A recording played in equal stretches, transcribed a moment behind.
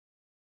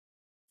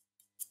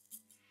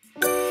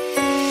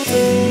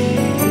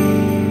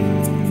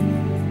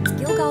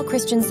Gilgal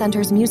Christian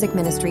Center's music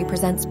ministry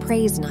presents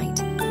Praise Night.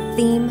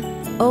 Theme,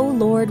 O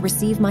Lord,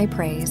 receive my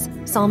praise,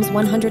 Psalms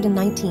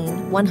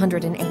 119,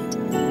 108.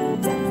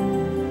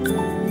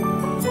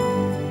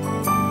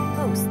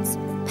 Hosts,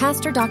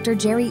 Pastor Dr.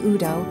 Jerry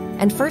Udo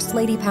and First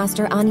Lady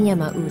Pastor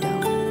Aniema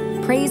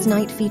Udo. Praise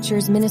Night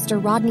features Minister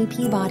Rodney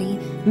Peabody,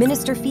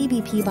 Minister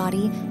Phoebe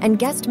Peabody, and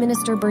guest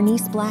minister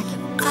Bernice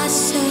Blackie. I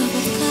serve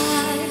a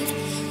God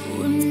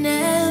who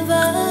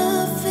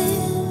never fails.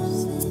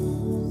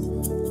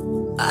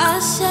 I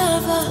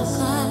serve a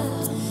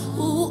God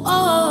who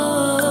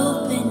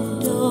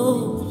opened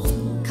doors.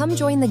 Come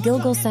join the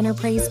Gilgal Center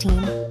praise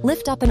team.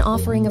 Lift up an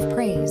offering of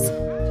praise.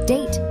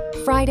 Date,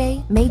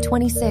 Friday, May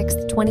 26,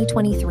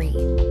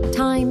 2023.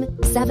 Time,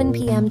 7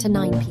 p.m. to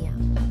 9 p.m.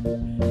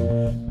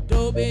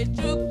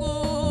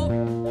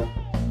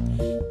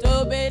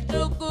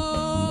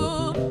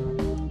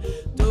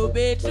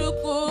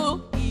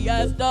 He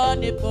has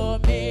done it for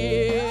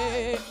me.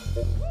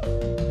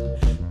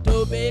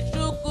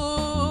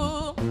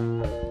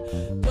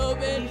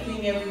 Good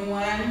evening,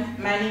 everyone.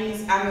 My name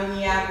is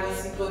Amonia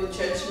Bosiko,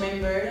 church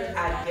member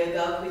at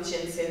Gilgal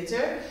Christian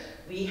Center.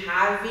 We're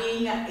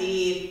having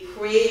a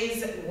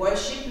praise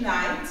worship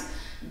night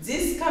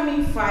this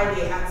coming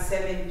Friday at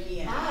 7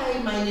 p.m. Hi,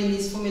 my name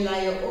is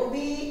Fumilayo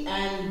Obi,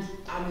 and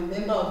I'm a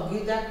member of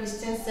Gilgal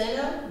Christian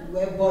Center,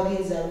 where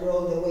bodies are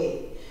rolled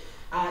away.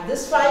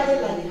 This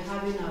Friday, we're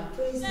having our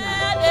praise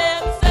night.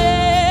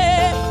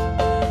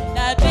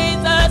 Now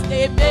Jesus,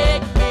 they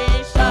make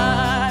me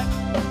shine.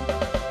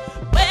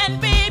 When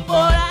people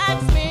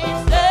ask me,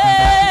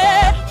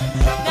 say,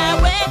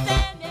 now when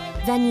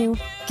Venue,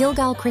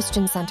 Gilgal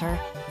Christian Center,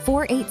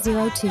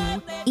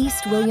 4802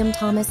 East William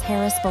Thomas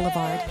Harris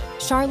Boulevard,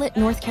 Charlotte,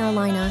 North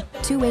Carolina,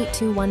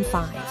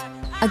 28215.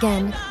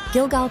 Again,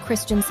 Gilgal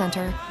Christian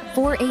Center,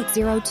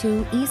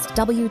 4802 East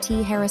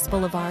W.T. Harris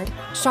Boulevard,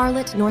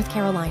 Charlotte, North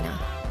Carolina.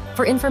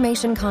 For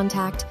information,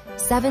 contact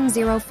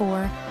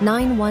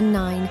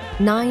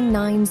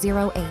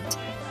 704-919-9908.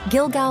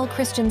 Gilgal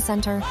Christian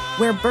Center,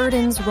 where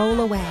burdens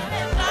roll away.